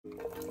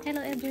Hello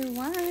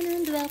everyone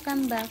and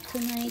welcome back to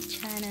my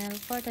channel.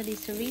 For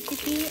today's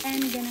recipe,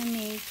 I'm gonna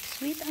make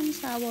sweet and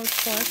sour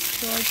pork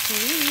short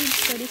ribs.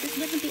 So this is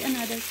gonna be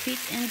another quick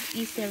and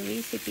easy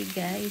recipe,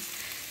 guys.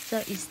 So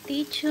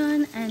stay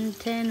tuned and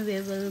then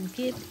we will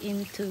get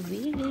into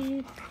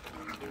it.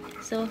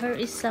 So here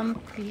is some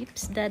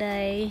clips that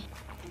I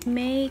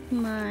make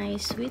my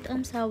sweet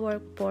and sour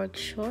pork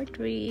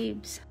short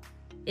ribs.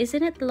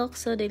 Isn't it look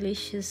so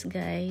delicious,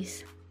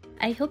 guys?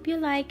 I hope you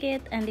like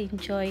it and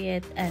enjoy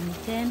it, and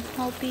then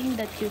hoping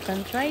that you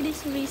can try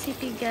this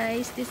recipe,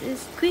 guys. This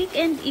is quick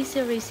and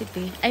easy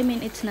recipe. I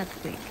mean, it's not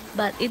quick,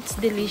 but it's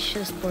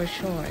delicious for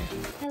sure.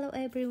 Hello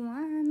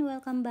everyone,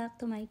 welcome back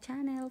to my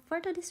channel.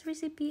 For today's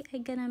recipe,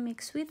 I'm gonna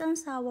make sweet and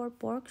sour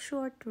pork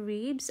short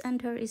ribs,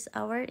 and here is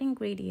our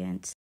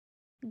ingredients.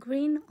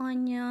 Green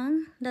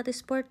onion, that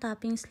is for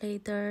toppings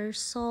later,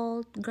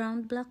 salt,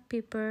 ground black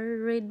pepper,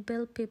 red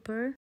bell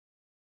pepper,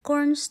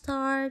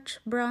 cornstarch,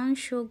 brown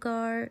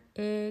sugar,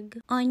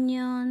 egg,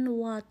 onion,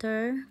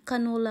 water,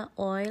 canola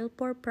oil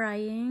for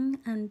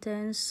frying, and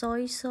then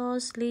soy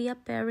sauce,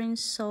 Lea&Perrins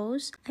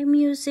sauce. I'm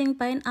using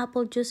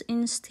pineapple juice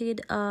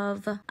instead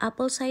of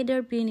apple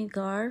cider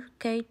vinegar,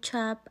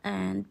 ketchup,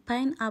 and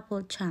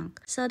pineapple chunk.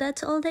 So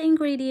that's all the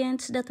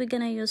ingredients that we're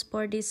gonna use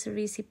for this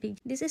recipe.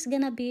 This is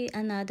gonna be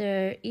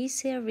another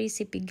easy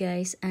recipe,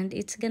 guys, and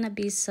it's gonna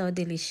be so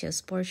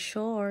delicious for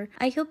sure.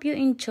 I hope you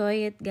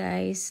enjoy it,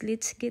 guys.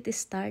 Let's get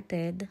started.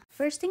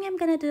 First thing I'm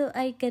gonna do,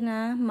 I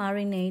gonna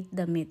marinate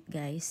the meat,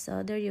 guys.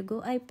 So there you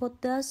go. I put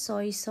the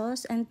soy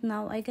sauce, and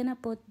now I gonna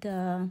put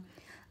the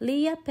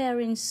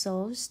Lea&Perrins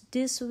sauce.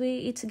 This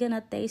way it's gonna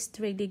taste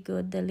really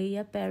good. The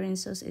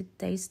Lea&Perrins sauce, it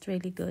tastes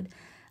really good.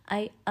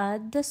 I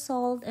add the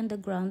salt and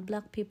the ground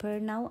black pepper.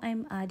 Now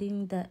I'm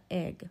adding the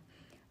egg.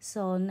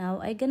 So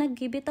now I gonna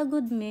give it a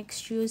good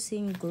mix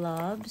using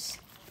gloves.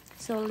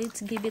 So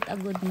let's give it a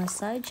good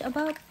massage,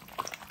 about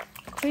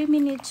 3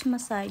 minutes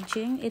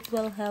massaging. It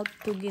will help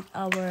to get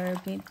our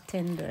meat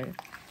tender.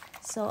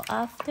 So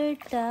after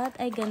that,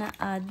 I gonna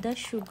add the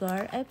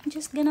sugar. I'm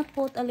just gonna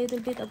put a little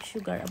bit of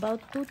sugar,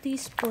 about 2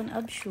 teaspoons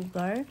of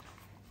sugar.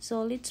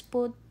 So let's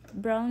put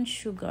brown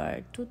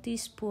sugar, 2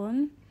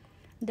 teaspoons.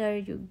 There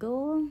you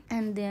go.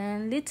 And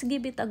then let's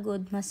give it a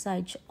good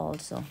massage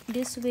also.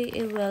 This way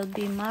it will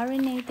be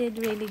marinated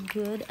really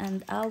good,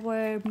 and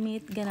our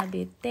meat gonna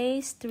be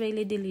taste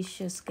really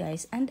delicious,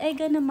 guys. And I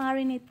gonna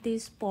marinate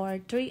this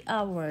for 3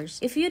 hours.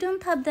 If you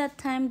don't have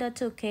that time, that's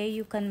okay.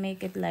 You can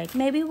make it like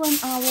maybe 1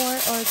 hour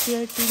or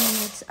 30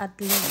 minutes at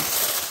least.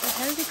 So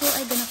here we go.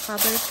 I'm gonna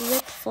cover it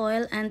with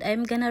foil, and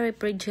I'm gonna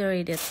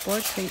refrigerate it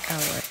for 3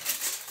 hours.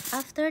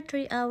 After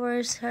 3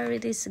 hours, here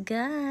it is,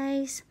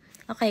 guys.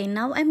 Okay,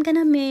 now I'm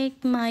gonna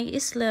make my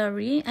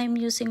slurry. I'm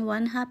using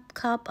 1/2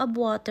 cup of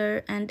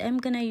water, and I'm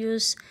gonna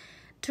use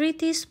 3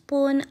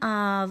 teaspoons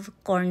of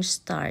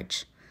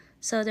cornstarch.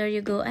 So there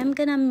you go. I'm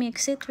gonna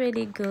mix it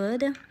really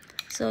good.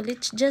 So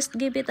let's just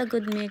give it a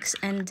good mix,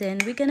 and then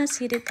we're gonna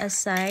set it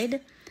aside.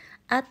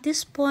 At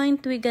this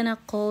point, we're gonna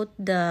coat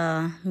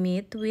the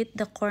meat with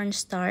the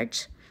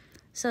cornstarch.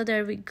 So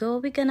there we go.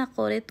 We're gonna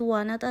coat it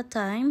one at a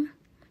time.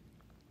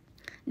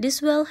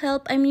 This will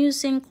help. I'm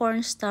using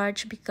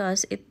cornstarch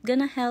because it's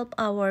gonna help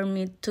our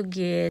meat to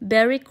get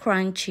very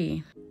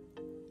crunchy.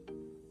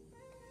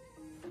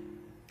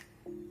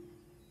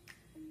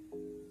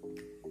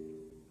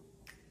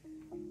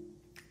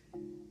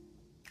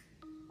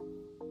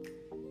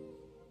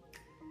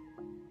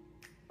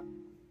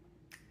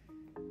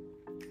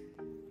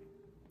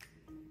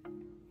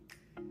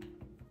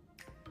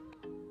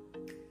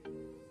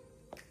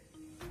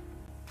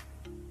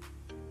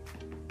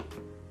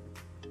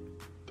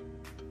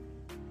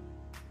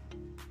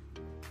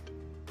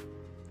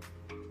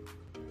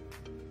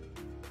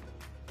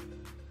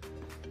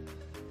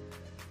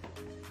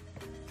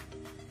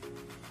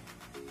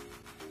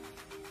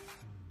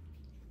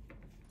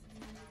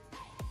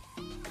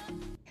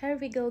 Here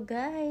we go,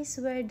 guys.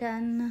 We're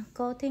done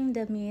coating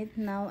the meat.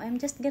 Now I'm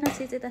just gonna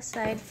set it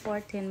aside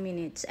for 10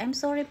 minutes. I'm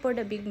sorry for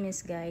the big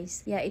mess,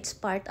 guys. Yeah, it's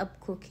part of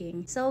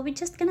cooking. So we're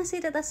just gonna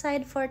set it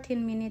aside for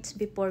 10 minutes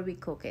before we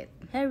cook it.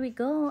 Here we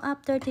go.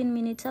 After 10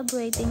 minutes of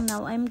waiting,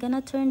 now I'm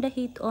gonna turn the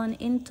heat on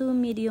into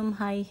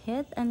medium-high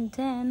heat, and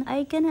then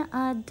I'm gonna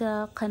add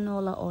the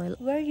canola oil.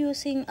 We're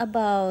using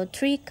about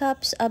 3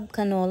 cups of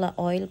canola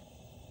oil.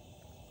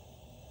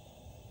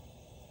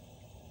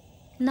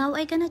 Now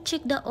I'm gonna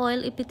check the oil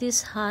if it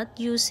is hot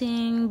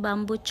using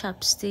bamboo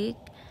chopstick.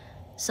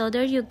 So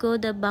there you go,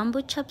 the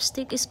bamboo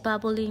chopstick is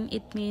bubbling.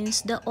 It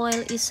means the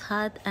oil is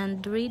hot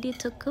and ready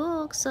to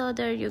cook. So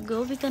there you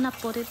go, we're gonna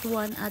put it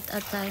one at a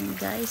time,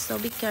 guys. So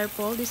be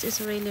careful, this is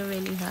really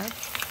hot.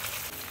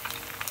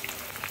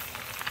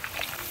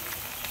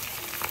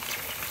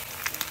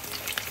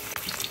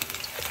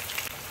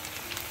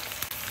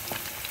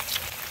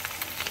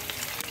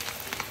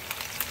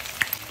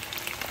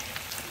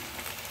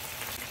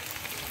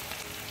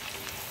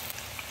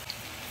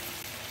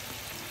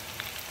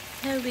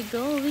 Here we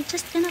go. We're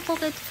just gonna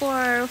cook it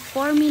for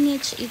 4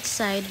 minutes each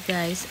side,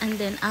 guys. And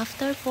then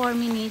after 4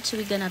 minutes,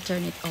 we're gonna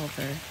turn it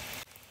over.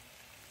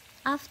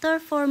 After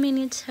 4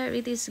 minutes, here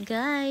it is,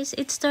 guys.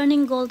 It's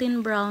turning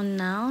golden brown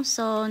now.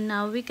 So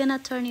now we're gonna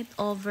turn it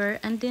over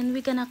and then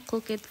we're gonna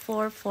cook it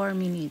for 4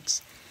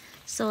 minutes.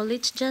 So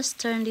let's just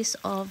turn this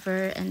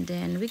over and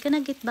then we're gonna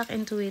get back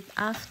into it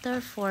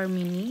after 4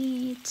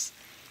 minutes.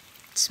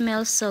 It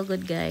smells so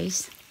good,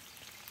 guys.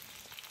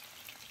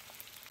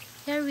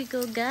 Here we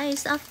go,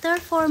 guys. After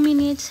 4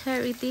 minutes, here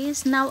it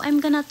is. Now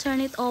I'm gonna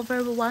turn it over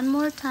one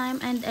more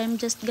time and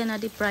I'm just gonna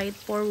deep fry it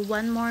for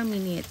 1 more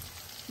minute.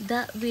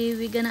 That way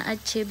we're gonna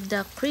achieve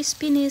the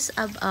crispiness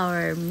of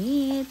our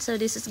meat. So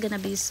this is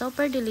gonna be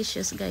super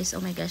delicious, guys.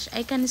 Oh my gosh,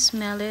 I can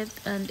smell it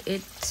and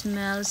it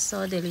smells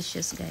so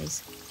delicious,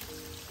 guys.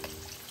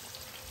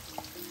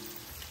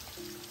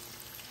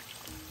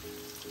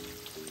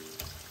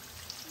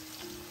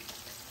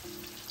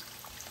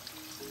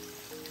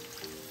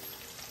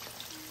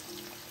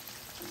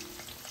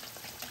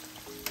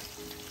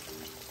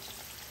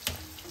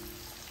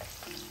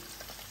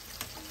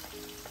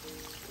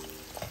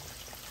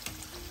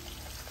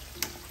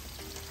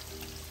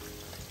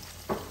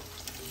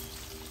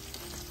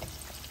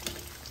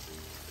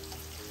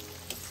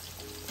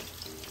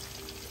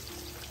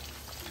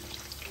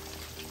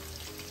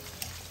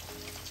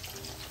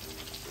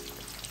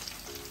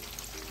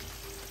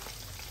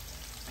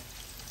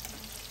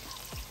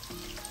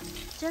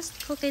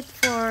 Just cook it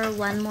for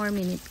 1 more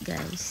minute,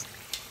 guys.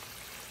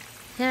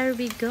 Here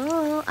we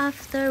go.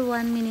 After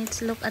 1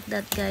 minute, look at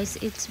that, guys.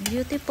 It's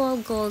beautiful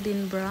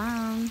golden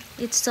brown.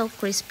 It's so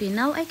crispy.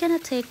 Now I gonna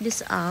take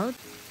this out.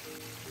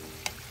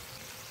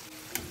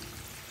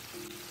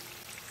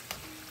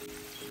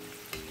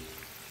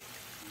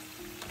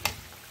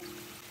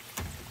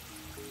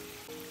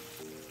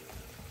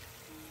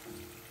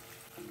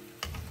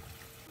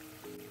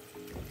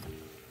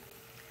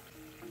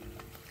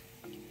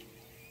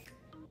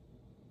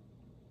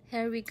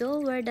 Here we go,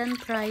 we're done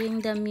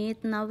frying the meat.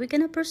 Now we're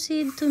gonna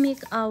proceed to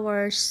make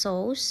our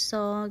sauce.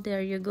 So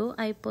there you go,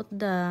 I put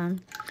the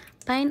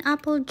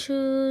pineapple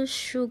juice,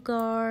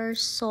 sugar,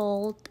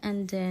 salt,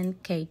 and then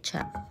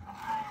ketchup.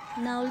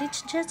 Now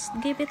let's just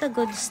give it a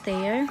good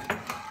stir.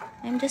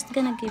 I'm just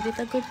gonna give it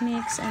a good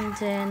mix, and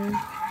then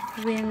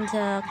when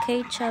the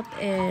ketchup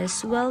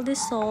is well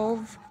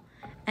dissolved,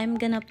 I'm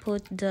gonna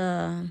put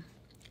the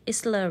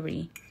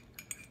slurry.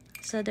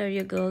 So there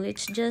you go,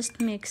 let's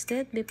just mix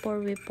it before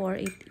we pour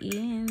it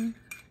in.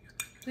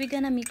 We're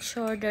gonna make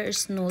sure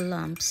there's no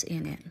lumps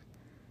in it.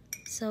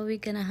 So we're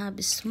gonna have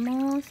a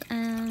smooth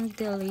and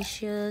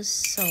delicious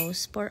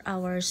sauce for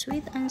our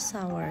sweet and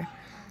sour.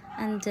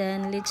 And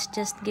then let's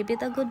just give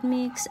it a good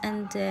mix,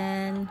 and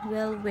then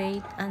we'll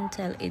wait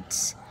until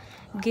it's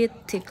get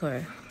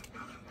thicker.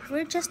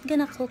 We're just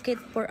gonna cook it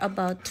for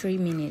about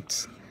 3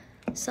 minutes.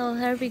 So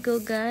here we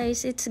go,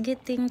 guys, it's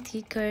getting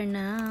thicker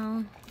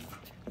now.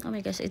 Oh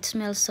my gosh, it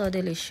smells so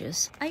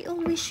delicious. I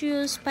always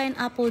use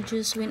pineapple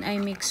juice when I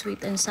make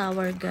sweet and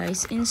sour,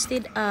 guys,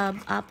 instead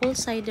of apple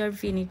cider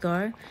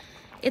vinegar.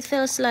 It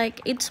feels like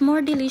it's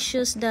more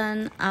delicious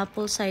than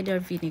apple cider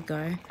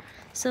vinegar.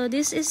 So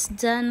this is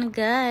done,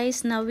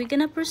 guys. Now we're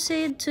gonna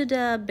proceed to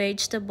the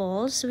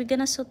vegetables. We're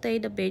gonna saute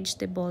the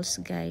vegetables,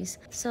 guys.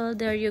 So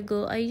there you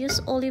go, I use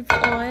olive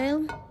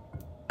oil.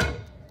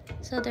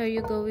 So there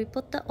you go, we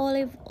put the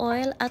olive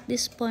oil. At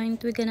this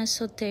point, we're gonna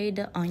saute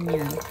the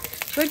onion.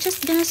 We're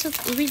just gonna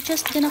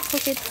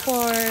cook it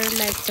for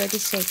like 30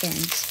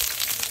 seconds.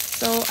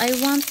 So I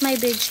want my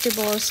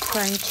vegetables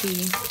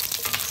crunchy.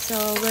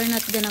 So we're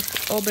not gonna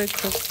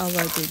overcook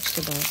our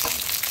vegetables.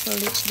 So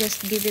let's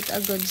just give it a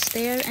good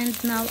stir. And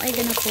now I'm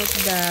gonna put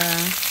the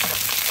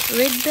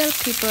red bell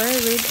pepper,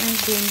 red and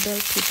green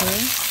bell pepper.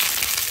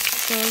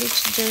 So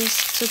let's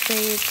just saute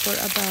it for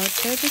about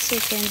 30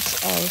 seconds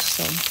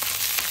also.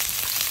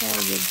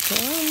 There you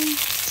go.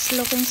 It's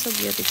looking so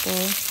beautiful.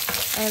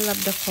 I love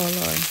the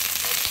color.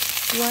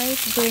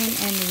 White, green,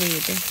 and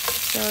red.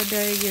 So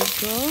there you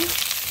go.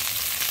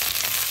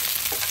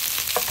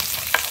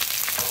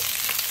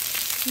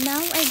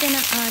 Now I'm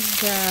gonna add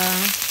the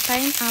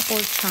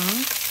pineapple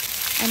chunk.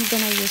 I'm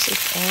gonna use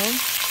it all.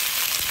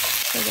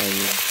 So there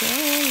you go.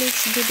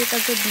 Let's give it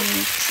a good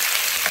mix.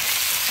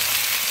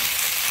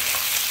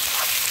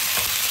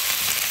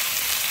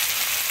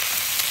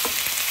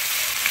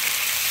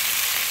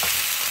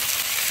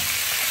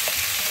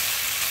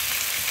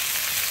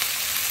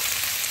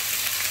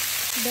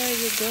 There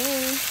you go.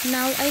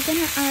 Now I'm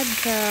gonna add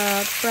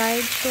the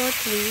fried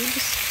short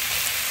ribs,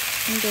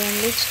 and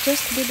then let's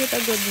just give it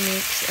a good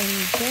mix, and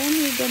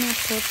then we're gonna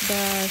put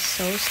the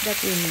sauce that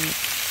we make.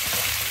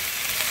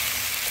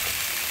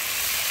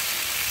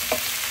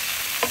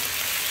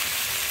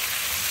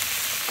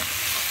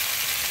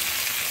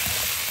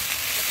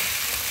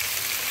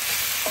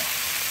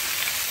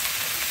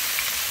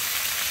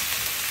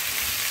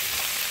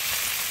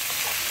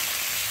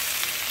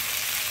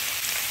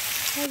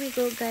 There we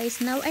go,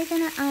 guys. Now I'm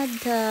gonna add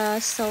the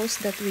sauce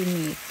that we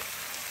make.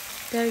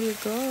 There you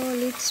go.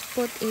 Let's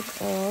put it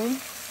all.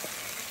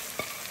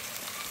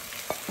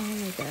 Oh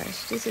my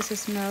gosh, this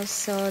smells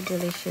so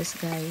delicious,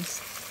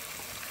 guys.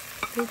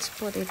 Let's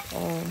put it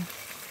all.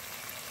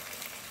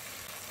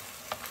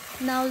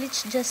 Now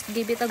let's just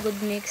give it a good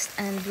mix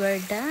and we're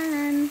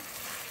done.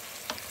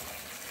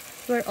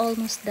 We're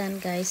almost done,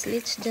 guys.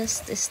 Let's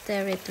just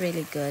stir it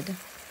really good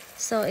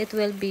so it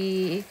will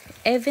be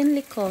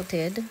evenly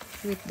coated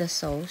with the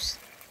sauce.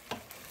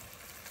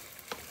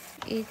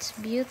 It's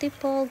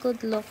beautiful,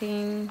 good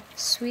looking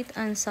sweet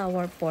and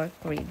sour pork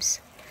ribs.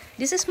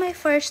 This is my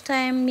first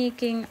time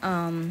making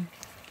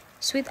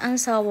sweet and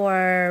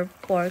sour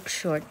pork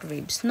short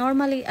ribs.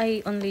 Normally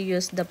I only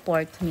use the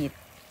pork meat.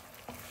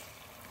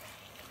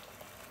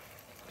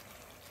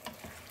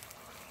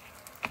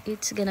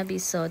 It's gonna be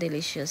so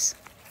delicious.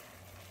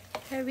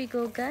 Here we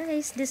go,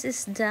 guys. This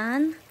is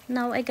done.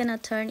 Now I'm gonna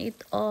turn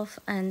it off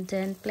and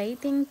then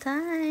plating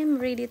time.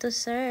 Ready to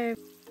serve.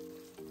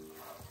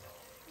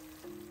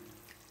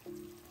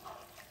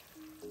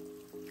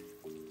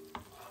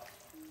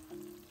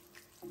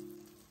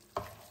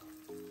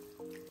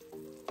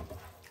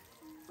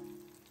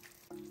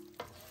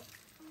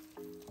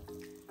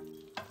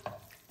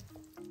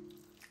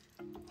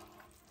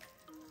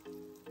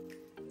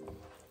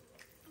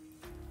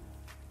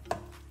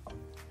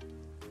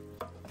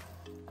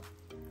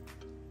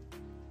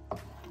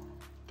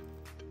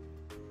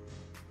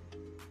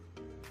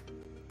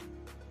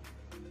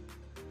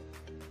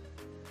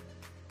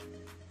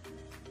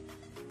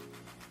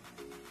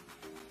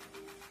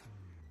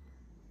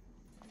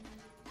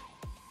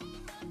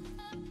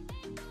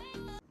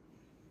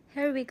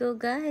 Here we go,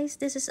 guys.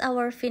 This is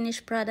our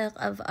finished product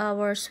of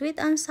our sweet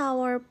and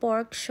sour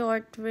pork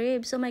short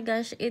ribs. Oh my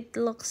gosh, it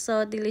looks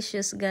so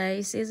delicious,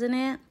 guys, isn't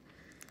it?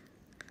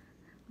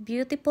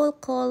 Beautiful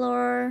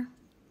color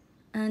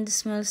and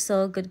smells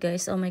so good,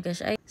 guys. Oh my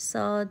gosh.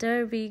 So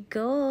there we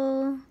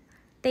go.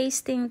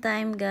 Tasting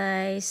time,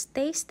 guys.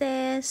 Taste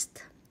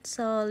test.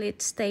 So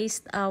let's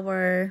taste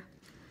our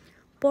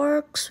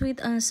pork sweet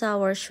and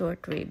sour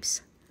short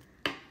ribs.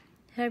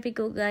 Here we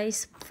go,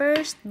 guys.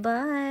 First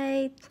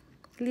bite.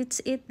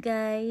 Let's eat,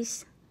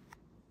 guys.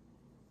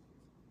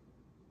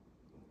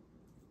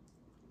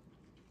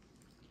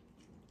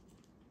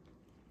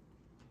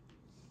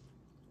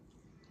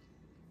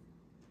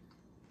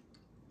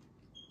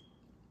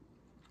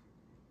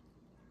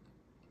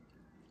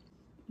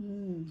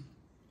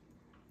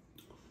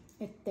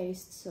 It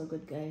tastes so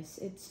good, guys.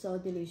 It's so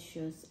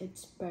delicious.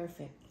 It's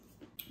perfect.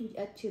 We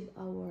achieved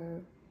our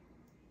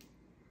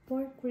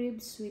pork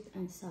ribs sweet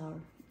and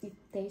sour. It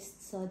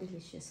tastes so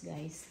delicious,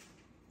 guys.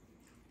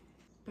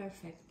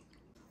 Perfect.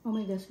 Oh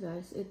my gosh,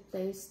 guys, it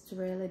tastes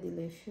really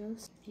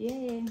delicious.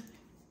 Yay!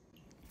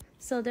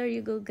 So there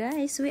you go,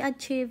 guys. We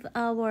achieved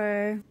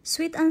our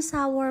sweet and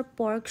sour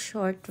pork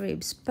short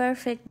ribs.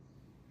 Perfect.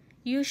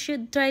 You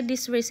should try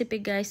this recipe,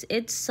 guys.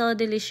 It's so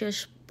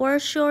delicious. For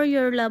sure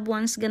your loved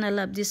ones gonna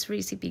love this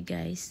recipe,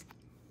 guys.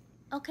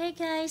 Okay,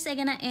 guys, I'm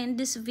gonna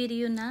end this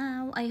video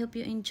now. I hope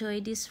you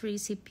enjoyed this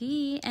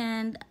recipe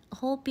and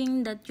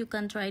hoping that you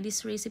can try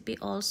this recipe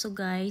also,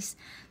 guys.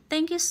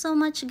 Thank you so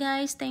much,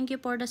 guys. Thank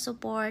you for the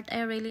support.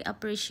 I really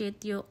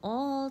appreciate you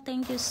all.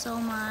 Thank you so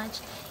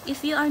much. If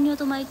you are new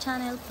to my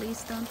channel,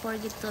 please don't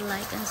forget to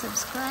like and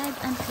subscribe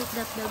and click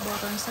that bell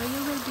button so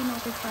you will be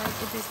notified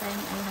every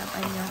time I have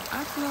a new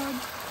upload.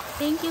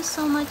 Thank you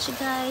so much,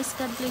 guys.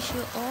 God bless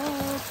you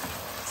all.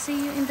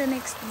 See you in the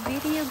next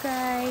video,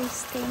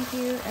 guys. Thank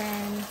you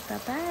and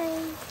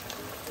bye-bye.